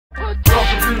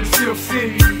Welcome to the Steel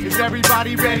City. Is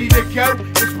everybody ready to go?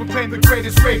 Let's proclaim the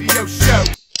greatest radio show.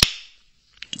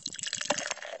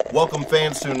 Welcome,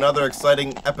 fans, to another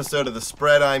exciting episode of The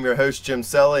Spread. I'm your host, Jim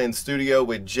Sella, in studio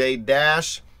with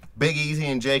JDash. Big Easy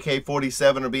and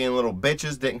JK47 are being little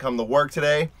bitches. Didn't come to work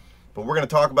today. But we're going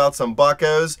to talk about some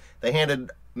Buccos. They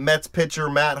handed Mets pitcher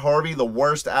Matt Harvey the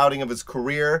worst outing of his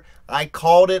career. I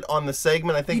called it on the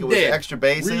segment. I think it was extra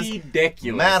bases.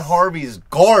 Ridiculous. Matt Harvey's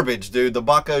garbage, dude. The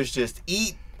Buccos just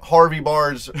eat Harvey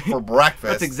bars for breakfast.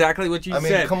 That's exactly what you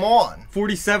said. I mean, come on.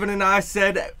 47 and I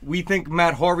said we think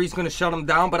Matt Harvey's going to shut him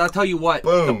down, but I'll tell you what,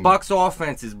 Boom. the Bucs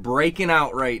offense is breaking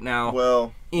out right now.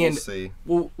 Well, we'll see.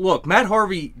 Well, look, Matt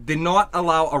Harvey did not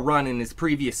allow a run in his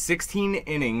previous 16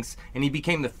 innings, and he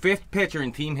became the 5th pitcher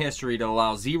in team history to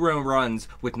allow 0 runs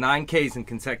with 9 Ks in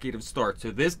consecutive starts. So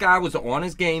this guy was on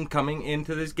his game coming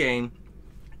into this game,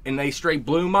 and they straight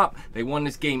blew him up. They won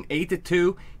this game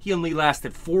 8-2. He only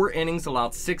lasted 4 innings,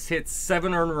 allowed 6 hits,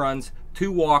 7 earned runs,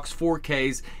 2 walks, 4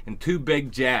 Ks, and 2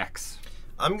 big jacks.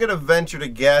 I'm going to venture to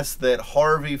guess that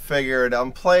Harvey figured,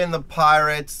 I'm playing the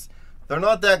Pirates. They're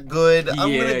not that good.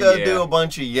 I'm going to go do a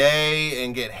bunch of yay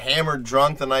and get hammered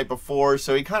drunk the night before.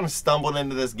 So he kind of stumbled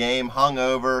into this game,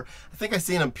 hungover. I think I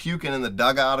seen him puking in the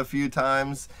dugout a few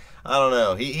times. I don't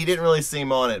know. He didn't really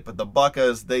seem on it. But the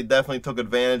Buccos, they definitely took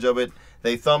advantage of it.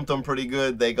 They thumped them pretty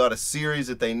good. They got a series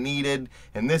that they needed.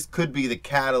 And this could be the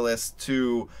catalyst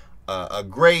to a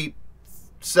great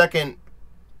second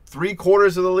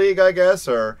 3/4 of the league, I guess,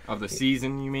 or of the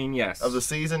season, you mean? Yes. Of the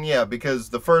season, yeah, because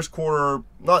the first quarter,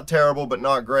 not terrible, but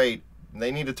not great.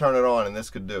 They need to turn it on, and this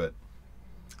could do it.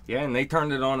 Yeah, and they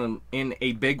turned it on in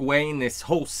a big way in this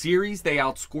whole series. They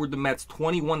outscored the Mets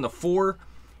 21-4.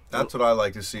 That's what I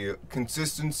like to see.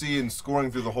 Consistency in scoring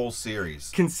through the whole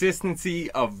series. Consistency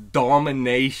of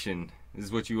domination is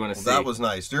what you want to see. That was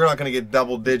nice. You're not going to get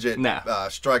double-digit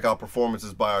strikeout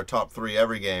performances by our top 3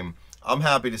 every game. I'm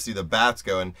happy to see the bats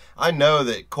go, and I know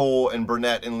that Cole and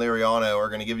Burnett and Liriano are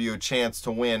going to give you a chance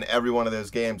to win every one of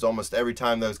those games almost every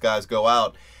time those guys go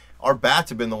out. Our bats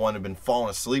have been the one who've been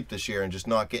falling asleep this year and just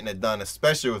not getting it done,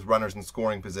 especially with runners in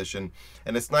scoring position.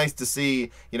 And it's nice to see,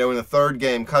 you know, in the 3rd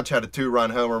game, Kutch had a 2-run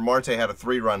homer, Marte had a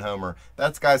 3-run homer.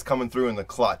 That's guys coming through in the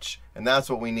clutch, and that's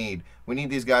what we need. We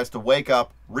need these guys to wake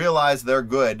up, realize they're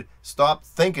good, stop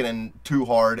thinking too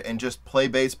hard, and just play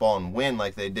baseball and win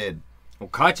like they did. Well,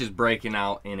 Kutch is breaking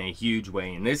out in a huge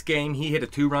way. In this game, he hit a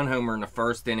 2-run homer in the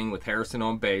 1st inning with Harrison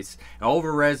on base.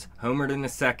 Alvarez homered in the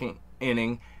 2nd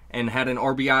inning and had an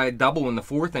RBI double in the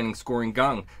 4th inning, scoring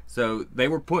Gung. So they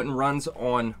were putting runs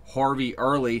on Harvey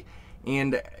early,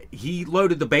 and he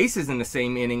loaded the bases in the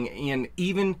same inning, and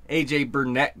even A.J.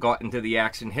 Burnett got into the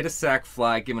action, hit a sac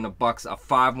fly, giving the Bucs a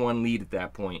 5-1 lead at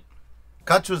that point.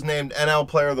 Kutch was named NL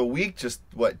Player of the Week just,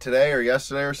 today or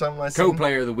yesterday or something like that?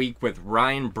 Co-Player of the Week with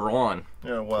Ryan Braun.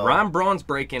 Yeah, well, Ryan Braun's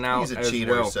breaking out he's a as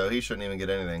cheater, well. so he shouldn't even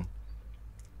get anything.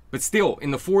 But still,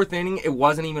 in the 4th inning, it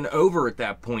wasn't even over at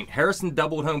that point. Harrison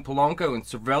doubled home Polanco and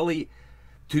Cervelli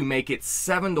to make it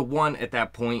 7-1 at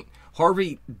that point.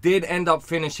 Harvey did end up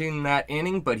finishing that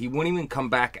inning, but he wouldn't even come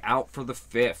back out for the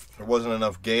 5th. There wasn't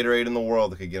enough Gatorade in the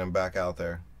world that could get him back out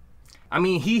there. I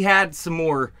mean, he had some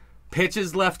more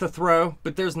pitches left to throw,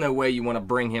 but there's no way you want to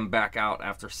bring him back out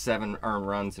after 7 earned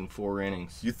runs in 4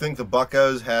 innings. You think the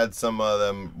Buccos had some of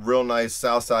them real nice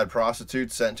Southside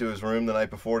prostitutes sent to his room the night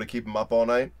before to keep him up all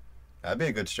night? That'd be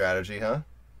a good strategy, huh?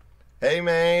 Hey,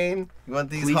 man, you want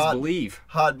these hot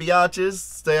biatches?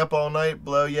 Stay up all night,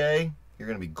 blow yay? You're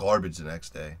going to be garbage the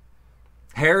next day.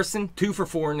 Harrison, 2 for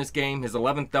 4 in this game, his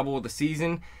 11th double of the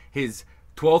season, his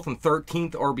 12th and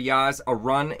 13th RBIs, a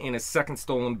run, and his 2nd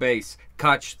stolen base.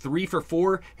 Kutch, 3 for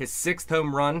 4, his 6th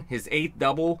home run, his 8th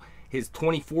double, his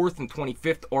 24th and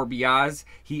 25th RBIs.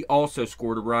 He also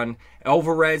scored a run.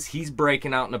 Alvarez, he's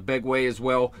breaking out in a big way as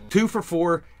well. 2 for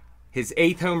 4, his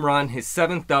 8th home run, his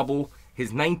 7th double,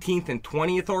 his 19th and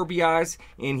 20th RBIs,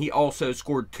 and he also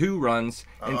scored 2 runs.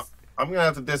 I'm going to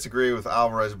have to disagree with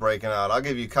Alvarez breaking out. I'll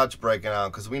give you Kutch breaking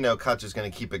out because we know Kutch is going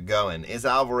to keep it going. Is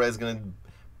Alvarez going to...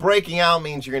 Breaking out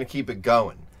means you're going to keep it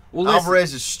going. Well,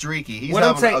 Alvarez is streaky. He's what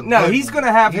I'm saying, he's going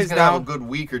to have He's going to have a good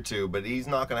week or two, but he's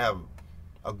not going to have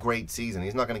a great season.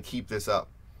 He's not going to keep this up.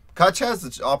 Kutch has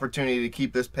the opportunity to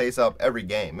keep this pace up every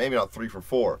game. Maybe not 3 for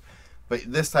 4, but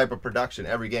this type of production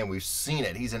every game, we've seen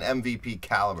it. He's an MVP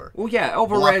caliber. Well, yeah,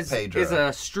 Alvarez is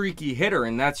a streaky hitter,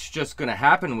 and that's just going to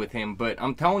happen with him. But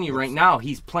I'm telling you right now,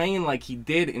 he's playing like he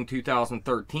did in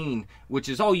 2013, which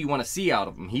is all you want to see out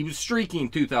of him. He was streaky in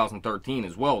 2013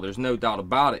 as well. There's no doubt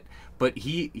about it. But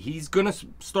he's going to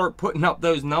start putting up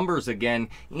those numbers again,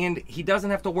 and he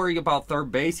doesn't have to worry about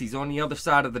third base. He's on the other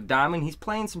side of the diamond. He's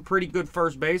playing some pretty good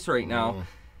first base right now.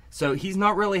 So he's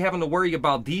not really having to worry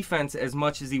about defense as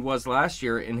much as he was last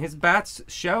year, and his bat's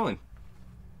showing.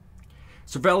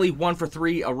 Cervelli 1 for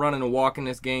 3, a run and a walk in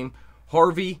this game.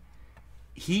 Harvey,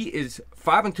 he is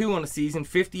 5-2 on the season,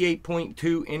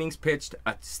 58.2 innings pitched,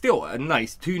 still a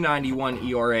nice 2.91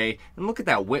 ERA. And look at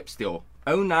that whip still,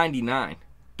 0.99,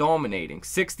 dominating,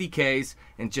 60 Ks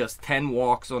and just 10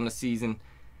 walks on the season.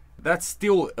 That's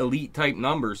still elite type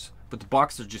numbers, but the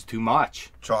Bucs are just too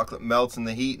much. Chocolate melts in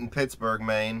the heat in Pittsburgh,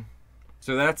 Maine.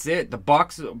 So that's it. The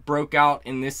Bucs broke out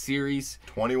in this series.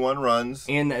 21 runs.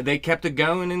 And they kept it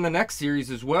going in the next series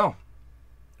as well.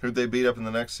 Who'd they beat up in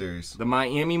the next series? The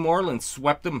Miami Marlins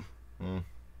swept them.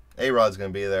 A-Rod's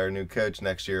going to be their new coach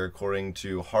next year, according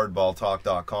to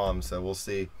hardballtalk.com, so we'll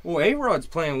see. Well, A-Rod's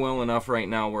playing well enough right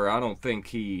now where I don't think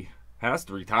he has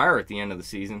to retire at the end of the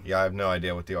season. Yeah, I have no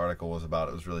idea what the article was about.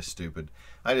 It was really stupid.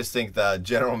 I just think the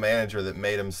general manager that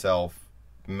made himself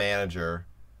manager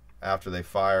after they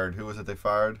fired, who was it they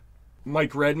fired?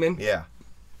 Mike Redmond? Yeah.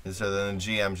 And so then the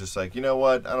GM's just like, you know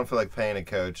what? I don't feel like paying a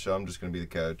coach, so I'm just going to be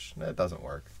the coach. That doesn't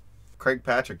work. Craig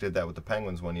Patrick did that with the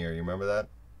Penguins one year. You remember that?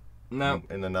 No.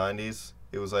 In the 90s.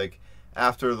 It was like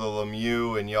after the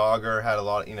Lemieux and Yager had a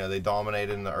lot, they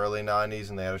dominated in the early 90s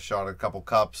and they had a shot at a couple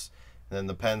cups. And then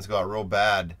the Pens got real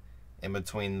bad in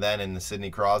between then and the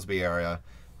Sidney Crosby area.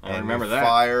 I remember that.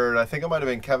 Fired, I think it might have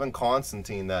been Kevin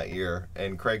Constantine that year.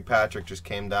 And Craig Patrick just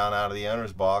came down out of the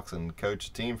owner's box and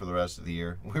coached the team for the rest of the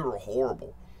year. We were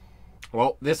horrible.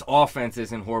 Well, this offense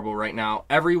isn't horrible right now.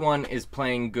 Everyone is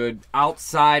playing good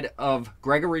outside of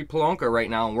Gregory Polanco right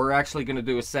now. And we're actually going to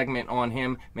do a segment on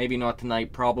him. Maybe not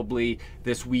tonight, probably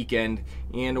this weekend.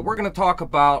 And we're going to talk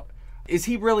about, is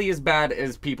he really as bad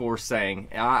as people were saying?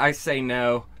 I say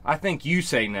no. I think you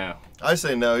say no. I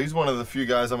say no. He's one of the few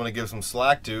guys I'm going to give some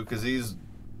slack to because he's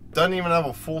doesn't even have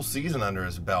a full season under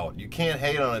his belt. You can't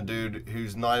hate on a dude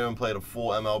who's not even played a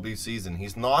full MLB season.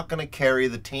 He's not going to carry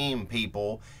the team,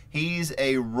 people. He's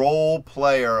a role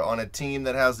player on a team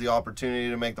that has the opportunity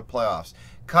to make the playoffs.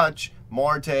 Kutch,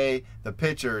 Marte, the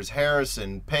pitchers,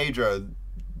 Harrison, Pedro,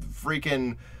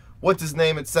 freaking, what's his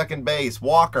name at second base?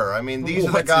 Walker. I mean, these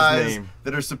are the guys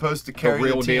that are supposed to carry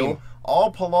the team. Deal.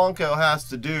 All Polanco has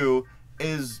to do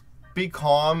is be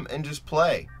calm and just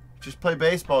play. Just play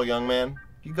baseball, young man.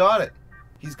 You got it.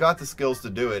 He's got the skills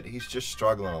to do it. He's just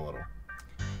struggling a little.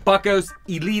 Buccos,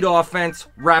 elite offense.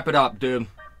 Wrap it up, dude.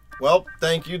 Well,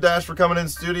 thank you, Dash, for coming in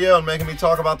studio and making me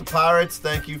talk about the Pirates.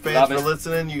 Thank you, fans, for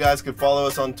listening. You guys can follow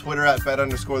us on Twitter at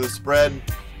bet_the_spread.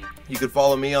 You can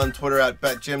follow me on Twitter at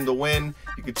betjimtowin.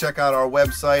 You can check out our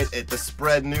website at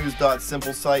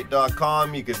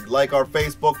thespreadnews.simplesite.com. You can like our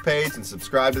Facebook page and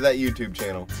subscribe to that YouTube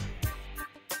channel.